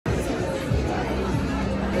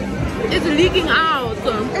It's leaking out.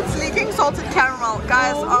 It's leaking salted caramel.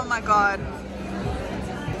 Guys, oh my god.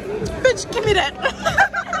 Bitch, give me that.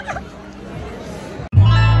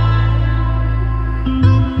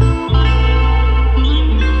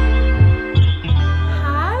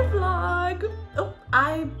 Hi vlog. Oh,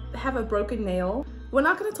 I have a broken nail. We're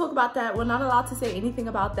not gonna talk about that. We're not allowed to say anything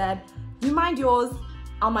about that. You mind yours,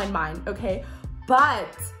 I'll mind mine, okay?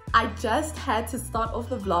 But I just had to start off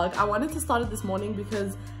the vlog. I wanted to start it this morning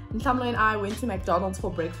because Nhlamulo and I went to McDonald's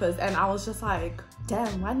for breakfast and I was just like,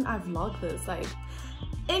 damn, why didn't I vlog this? Like,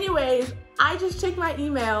 anyways, I just checked my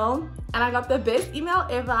email and I got the best email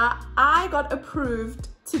ever. I got approved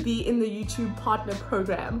to be in the YouTube partner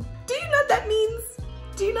program. Do you know what that means?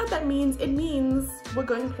 Do you know what that means? It means we're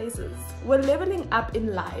going places. We're leveling up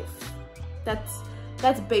in life.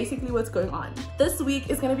 That's basically what's going on. This week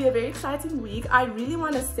is gonna be a very exciting week. I really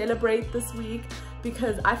wanna celebrate this week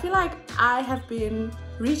because I feel like I have been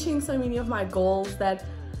reaching so many of my goals that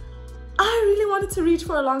I really wanted to reach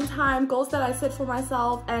for a long time, goals that I set for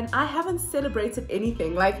myself, and I haven't celebrated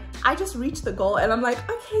anything. Like, I just reached the goal and I'm like,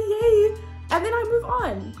 okay, yay, and then I move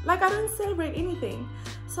on. Like, I don't celebrate anything.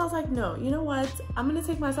 So I was like, no, you know what? I'm gonna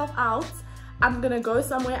take myself out. I'm gonna go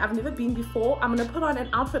somewhere I've never been before. I'm gonna put on an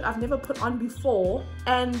outfit I've never put on before,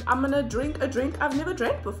 and I'm gonna drink a drink I've never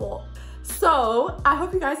drank before. So I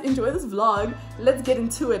hope you guys enjoy this vlog. Let's get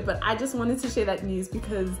into it. But I just wanted to share that news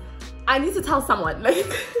because I need to tell someone. Like,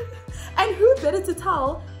 and who better to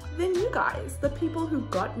tell than you guys, the people who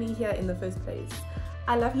got me here in the first place.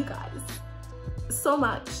 I love you guys so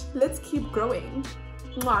much. Let's keep growing.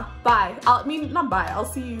 Mwah. Bye. Not bye. I'll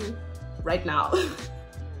see you right now.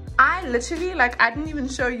 I literally, like, I didn't even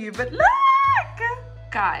show you, but look!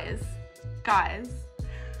 Guys,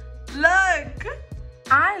 look!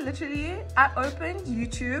 I opened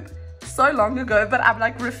YouTube so long ago, but I'm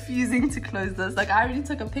like refusing to close this. Like, I already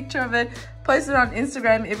took a picture of it, posted it on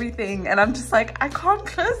Instagram, everything, and I'm just like, I can't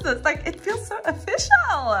close this. Like, it feels so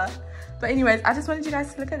official. But anyways, I just wanted you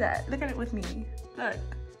guys to look at that. Look at it with me.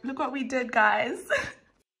 Look what we did, guys.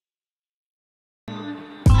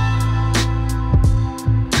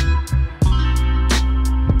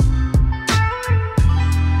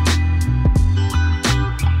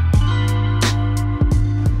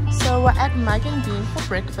 We're at Mug and Bean for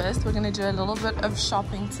breakfast. We're gonna do a little bit of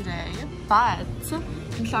shopping today, but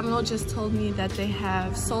Nhlamulo just told me that they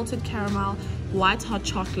have salted caramel, white hot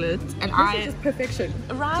chocolate, and this is just perfection.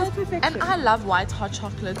 Right? Just perfection. And I love white hot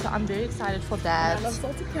chocolate, so I'm very excited for that. I love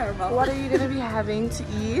salted caramel. What are you gonna be having to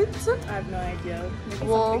eat? I have no idea. Maybe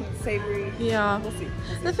something savory. Yeah. We'll see.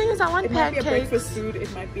 The thing is, I want pancakes. It might be a breakfast food.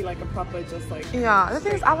 It might be like a proper, just like. Yeah. The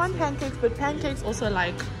thing is, I want pancakes, but pancakes also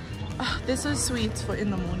like. They're so sweet for in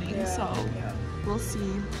the morning, so we'll see.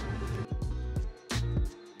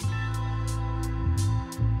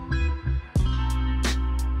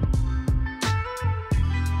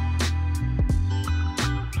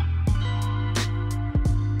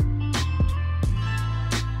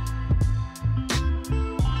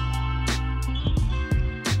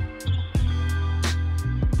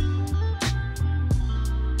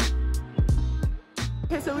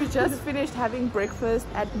 So we just finished having breakfast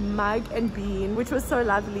at Mug and Bean, which was so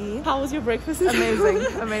lovely. How was your breakfast? Amazing,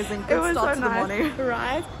 amazing. Good It was start so to nice, the morning.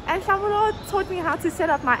 right? And Nhlamulo taught me how to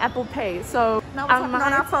set up my Apple Pay. So now we're tapping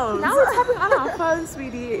on our phones. Now we're tapping on our phones,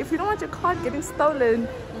 sweetie. If you don't want your card getting stolen,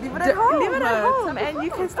 leave it at home. Leave it at home, and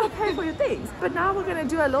you can still pay for your things. But now we're gonna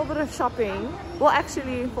do a little bit of shopping. Well,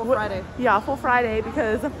 actually, for Friday. Yeah, for Friday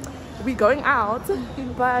because we're going out,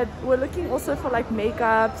 but we're looking also for like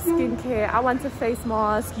makeup, skincare. I want a face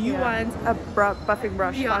mask. You want a buffing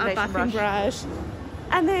brush, a buffing brush.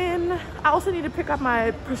 And then I also need to pick up my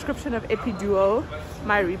prescription of Epiduo,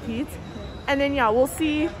 my repeat. And then yeah, we'll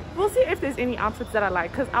see if there's any outfits that I like,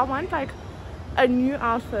 because I want like a new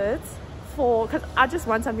outfit because I just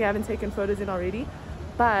want something I haven't taken photos in already.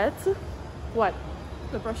 But what?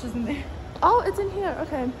 The brush is in there. Oh, it's in here.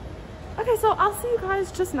 Okay. Okay, so I'll see you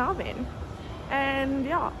guys just now then. And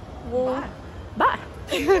yeah, bye.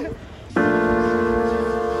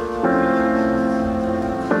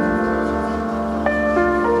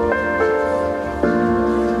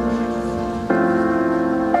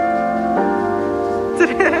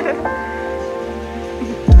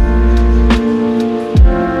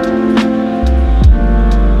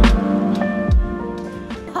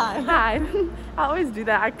 Hi. I always do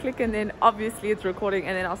that. I click and then obviously it's recording,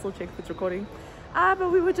 and then I'll still check if it's recording.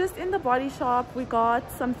 But we were just in the body shop. We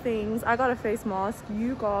got some things. I got a face mask.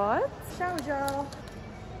 You got shower gel,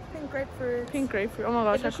 pink grapefruit. Pink grapefruit. Oh my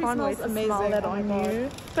gosh, I can't wait to smell that on you.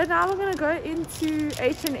 But now we're gonna go into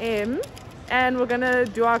H&M and we're gonna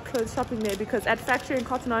do our clothes shopping there, because at Factory and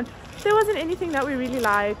Cotton On there wasn't anything that we really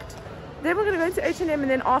liked. Then we're gonna go into H&M,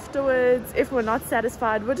 and then afterwards, if we're not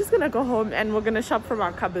satisfied, we're just gonna go home and we're gonna shop from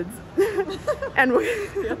our cupboards. and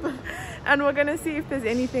we're gonna see if there's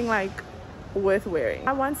anything like worth wearing.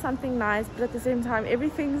 I want something nice, but at the same time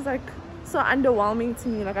everything's like so underwhelming to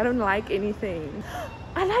me. Like, I don't like anything.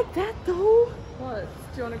 I like that though. What?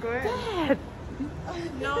 Do you want to go in? That.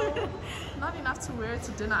 No, not enough to wear it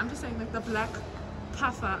to dinner. I'm just saying, like, the black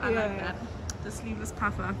puffer. I like that. The sleeveless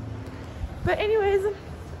puffer. But anyways,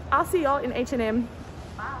 I'll see y'all in H&M.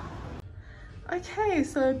 Bye. Okay,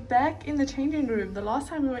 so back in the changing room. The last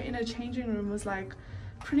time we were in a changing room was like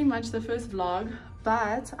pretty much the first vlog,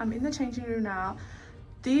 but I'm in the changing room now.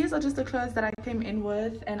 These are just the clothes that I came in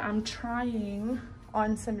with, and I'm trying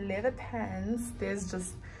on some leather pants. There's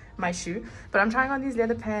just my shoe, but I'm trying on these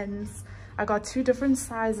leather pants. I got 2 different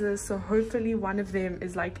sizes, so hopefully one of them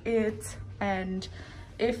is like it, and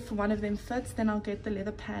if one of them fits, then I'll get the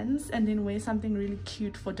leather pants and then wear something really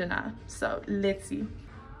cute for dinner. So let's see.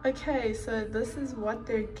 Okay, so this is what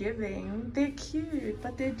they're giving. They're cute,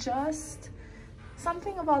 but they're just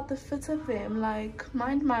something about the fit of them. Like,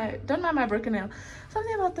 don't mind my broken nail.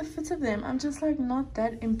 Something about the fit of them, I'm just like not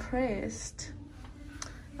that impressed.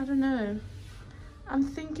 I don't know. I'm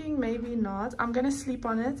thinking maybe not. I'm gonna sleep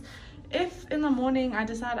on it. If in the morning I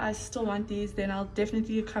decide I still want these, then I'll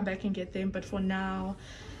definitely come back and get them. But for now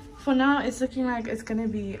it's looking like it's gonna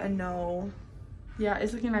be a no. Yeah,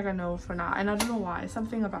 it's looking like a no for now, and I don't know why.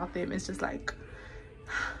 Something about them is just like,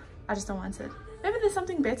 I just don't want it. Maybe there's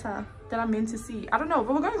something better that I'm meant to see. I don't know,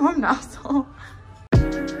 but we're going home now, so.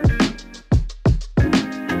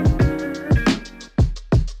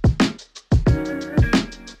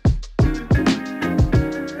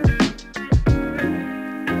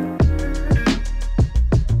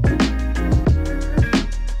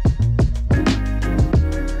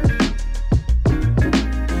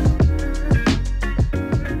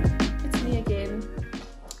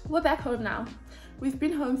 Back home now. We've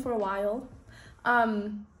been home for a while.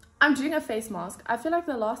 I'm doing a face mask. I feel like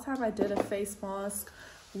the last time I did a face mask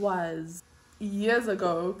was years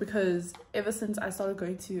ago, because ever since I started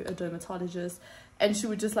going to a dermatologist and she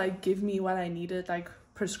would just like give me what I needed, like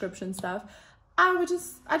prescription stuff, I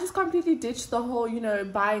just completely ditched the whole, you know,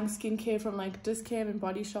 buying skincare from like Discam and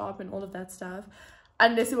Body Shop and all of that stuff,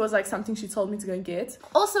 unless it was like something she told me to go and get.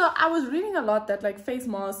 Also, I was reading a lot that like face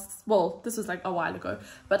masks, well, this was like a while ago,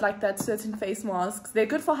 but like that certain face masks, they're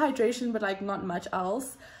good for hydration, but like not much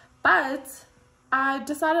else. But I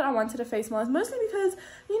decided I wanted a face mask, mostly because,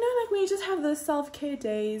 you know, like when you just have those self-care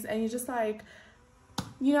days and you're just like,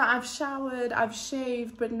 you know, I've showered, I've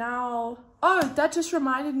shaved, but now, oh, that just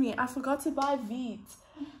reminded me, I forgot to buy Veet.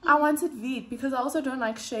 I wanted Veet because I also don't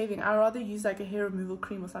like shaving. I'd rather use like a hair removal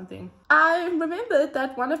cream or something. I remembered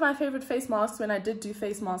that one of my favorite face masks when I did do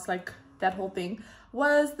face masks, like that whole thing,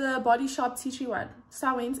 was the Body Shop Tea Tree one. So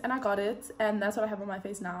I went and I got it, and that's what I have on my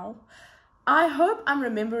face now. I hope I'm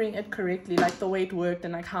remembering it correctly, like the way it worked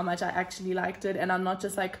and like how much I actually liked it, and I'm not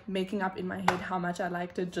just like making up in my head how much I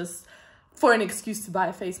liked it just for an excuse to buy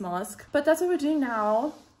a face mask. But that's what we're doing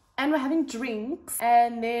now, and we're having drinks,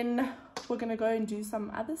 and then we're gonna go and do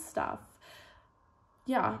some other stuff.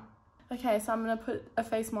 Yeah. Okay, so I'm gonna put a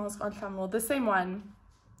face mask on Nhlamulo, the same one,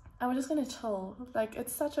 and we're just gonna chill. Like,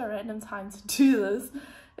 it's such a random time to do this.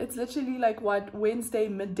 It's literally like, what, Wednesday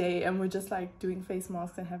midday, and we're just like doing face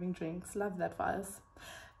masks and having drinks. Love that for us.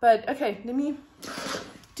 But okay, let me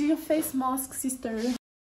do your face mask, sister.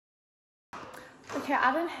 Okay,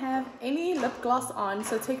 I don't have any lip gloss on,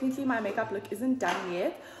 so technically my makeup look isn't done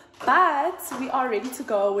yet, but we are ready to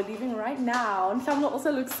go. We're leaving right now. Nhlamulo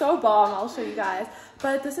also looks so bomb. I'll show you guys.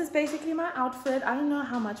 But this is basically my outfit. I don't know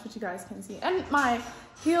how much, but you guys can see. And my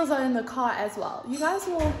heels are in the car as well. You guys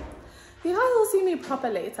will see me proper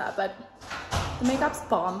later, but the makeup's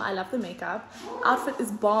bomb. I love the makeup. Outfit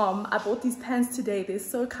is bomb. I bought these pants today. They're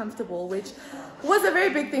so comfortable, which was a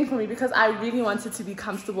very big thing for me because I really wanted to be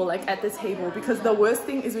comfortable, like at the table, because the worst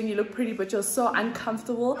thing is when you look pretty but you're so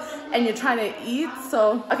uncomfortable and you're trying to eat.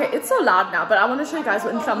 So okay, it's so loud now, but I want to show you guys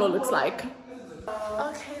what Nhlamulo looks like.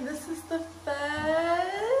 Okay, this is the fit.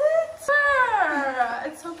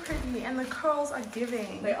 It's so pretty, and the curls are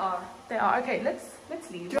giving. They are. Okay, let's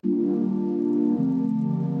leave.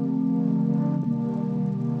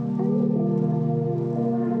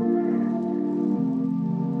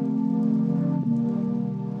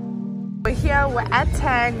 We're here, we're at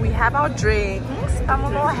Tang, we have our drinks.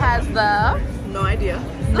 Nhlamulo has the... No idea.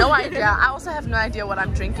 No idea. I also have no idea what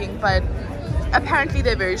I'm drinking, but apparently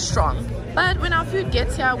they're very strong. But when our food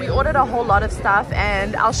gets here, we ordered a whole lot of stuff,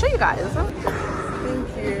 and I'll show you guys.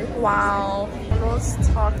 Thank you. you. Wow. Those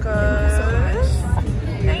tacos.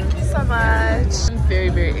 Thank you so much. I'm very,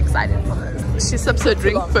 very excited for this. She sips her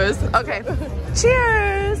drink first. Okay.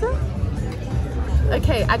 Cheers.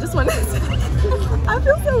 Okay, I just want to say, I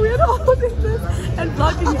feel so weird holding this and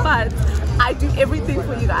vlogging, but I do everything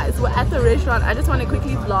for you guys. We're at the restaurant. I just want to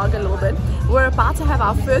quickly vlog a little bit. We're about to have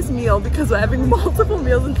our first meal because we're having multiple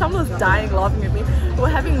meals, and someone's dying laughing at me. We're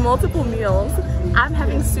having multiple meals. I'm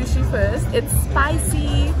having sushi first. It's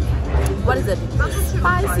spicy. What is it?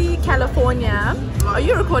 Spicy California. Are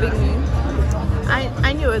you recording me?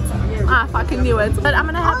 I knew it. I fucking knew it. But I'm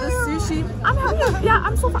gonna have the sushi. I'm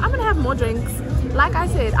gonna have more drinks. Like I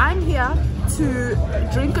said, I'm here to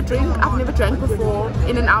drink a drink I've never drank before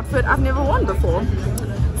in an outfit I've never worn before.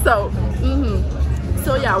 So,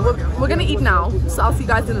 so yeah, we're gonna eat now. So I'll see you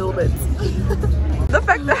guys in a little bit. The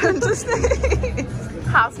fact that I'm just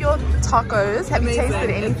how's your tacos? Have you tasted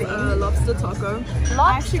anything? Lobster taco. Lobster?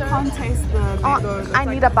 I actually can't taste the mango. I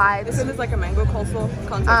need a bite. This one is like a mango coleslaw.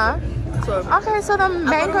 Can't taste it. So, okay, so the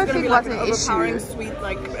mango thing was an issue. Sweet,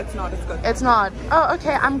 like it's not. It's good. It's not. Oh,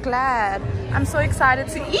 okay. I'm glad. I'm so excited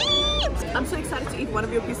to eat. I'm so excited to eat one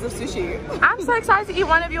of your pieces of sushi. I'm so excited to eat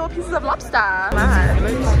one of your pieces of lobster.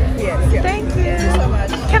 Yes. Thank you so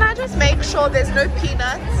much. Can I just make sure there's no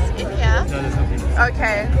peanuts in here? No, there's no peanuts.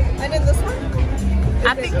 Okay. And in this one?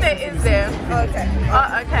 I think there is there. Okay.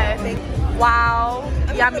 Oh, okay. Wow.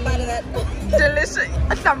 Yummy. Delicious.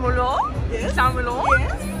 Nhlamulo? Yes. Nhlamulo?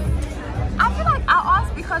 Yes. I feel like I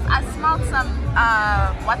asked because I smelled some,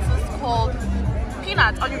 what's this called?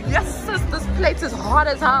 Peanuts on you. Yes, this plate is hot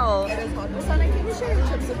as hell. It is hot. Sana, can you share your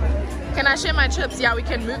chips with me? Can I share my chips? Yeah, we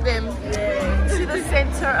can move them to the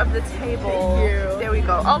center of the table. Thank you. There we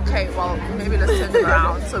go. Okay, well, maybe let's turn them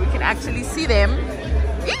around so we can actually see them.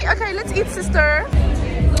 Okay, let's eat, sister.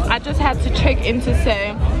 I just had to check in to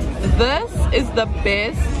say, this is the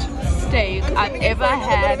best steak I've ever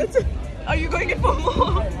had. Are you going in for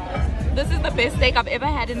more? This is the best steak I've ever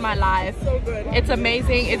had in my life. So good. It's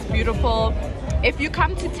amazing. It's beautiful. If you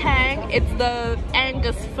come to Tang, it's the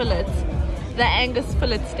Angus fillet. The Angus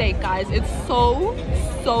fillet steak, guys. It's so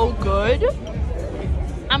good.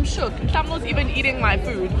 I'm shook. Nhlamulo's even eating my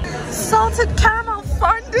food. Salted caramel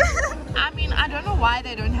fondant. I mean, I don't know why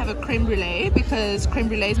they don't have a creme brulee, because creme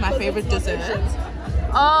brulee is my favorite dessert.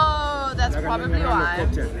 Oh, that's probably why.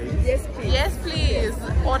 Yes, please. Yes, please.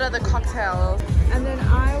 Order the cocktail. And then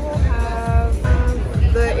I will have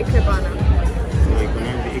the ikebana.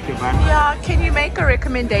 Yeah, can you make a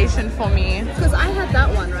recommendation for me? Because I had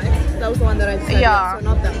that one, right? That was the one that I said. Yeah. So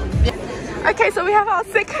not that one. Yeah. Okay, so we have our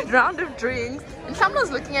second round of drinks. And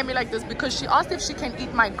Nhlamulo's looking at me like this because she asked if she can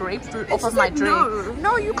eat my grapefruit off of my drink. No.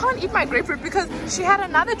 No, you can't eat my grapefruit because she had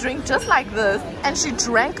another drink just like this and she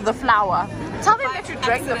drank the flour. Tell them that you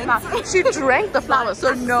drank the flour. She drank the flour.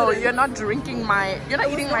 So no, you're not drinking you're not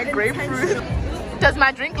eating my grapefruit. Does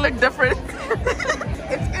my drink look different?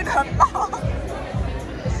 It's in her mouth.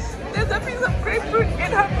 There's a piece of grapefruit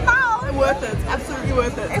in her mouth. Worth it. Absolutely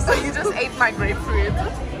worth it. So you just ate my grapefruit.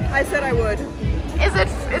 I said I would. Is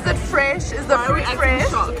it fresh? Is the fruit fresh?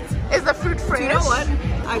 Shocked. Is the fruit fresh? Do you know what?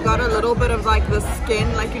 I got a little bit of like the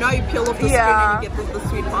skin, like you know how you peel off the skin and you get the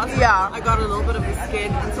sweet part? Yeah. I got a little bit of the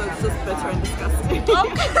skin and so it's just bitter and disgusting.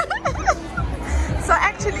 Okay. So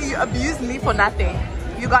actually you abused me for nothing.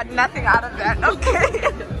 You got nothing out of that. Okay.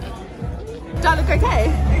 Do I look okay?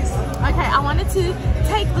 Yes. Okay, I wanted to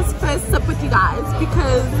take this first sip with you guys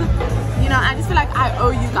because, you know, I just feel like I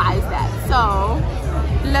owe you guys that. So,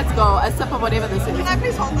 let's go. A sip of whatever this is. Can I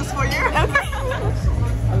please hold this for you? Okay.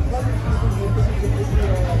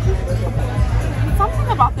 Something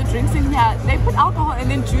about the drinks in here, they put alcohol and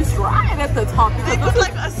then juice right at the top. They put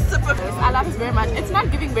like a sip of this. I love this very much. It's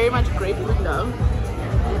not giving very much grapefruit though.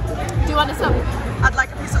 Do you want a sip? I'd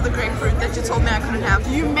like a piece of the grapefruit that you told me I couldn't have.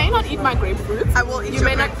 You may not eat my grapefruit. I will eat your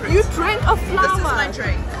grapefruit. You drank a flower. This is my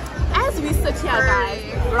drink. As we sit here, guys,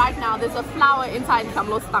 right now, there's a flower inside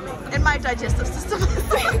Nhlamulo's stomach. In my digestive system.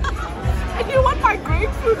 And you want my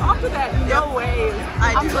grapefruit after that? No way.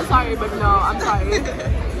 I'm so sorry, but no, I'm sorry.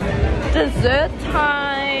 Dessert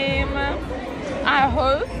time.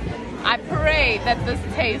 I pray that this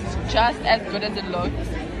tastes just as good as it looks.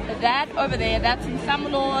 That over there, that's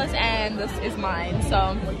Nhlamulo's and this is mine,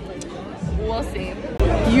 so we'll see.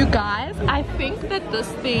 You guys, I think that this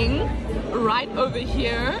thing right over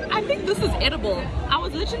here, I think this is edible. I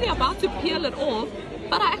was literally about to peel it off,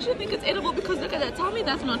 but I actually think it's edible because look at that. Tell me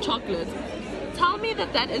that's not chocolate. Tell me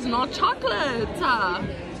that that is not chocolate.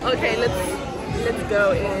 Okay, let's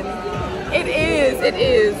go in. It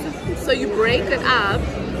is. So you break it up.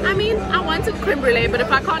 I mean, I wanted creme brulee, but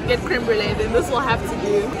if I can't get creme brulee, then this will have to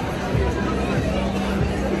do.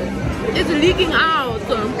 It's leaking out.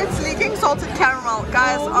 It's leaking salted caramel.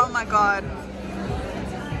 Guys, oh my god.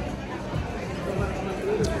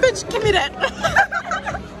 Bitch, give me that.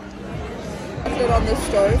 Put it on the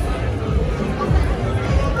stove.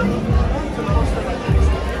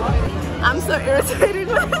 I'm so irritated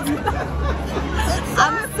with it.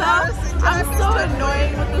 I'm so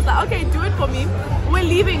annoying with this. Okay, do it for me. We're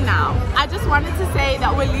leaving now. I just wanted to say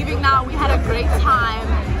that we're leaving now. We had a great time.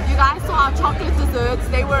 You guys saw our chocolate desserts.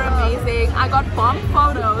 They were amazing. I got bomb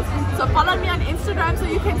photos. So follow me on Instagram so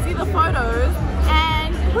you can see the photos.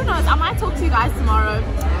 And who knows, I might talk to you guys tomorrow.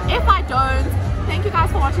 If I don't, thank you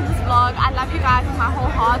guys for watching this vlog. I love you guys with my whole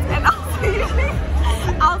heart, and I'll see you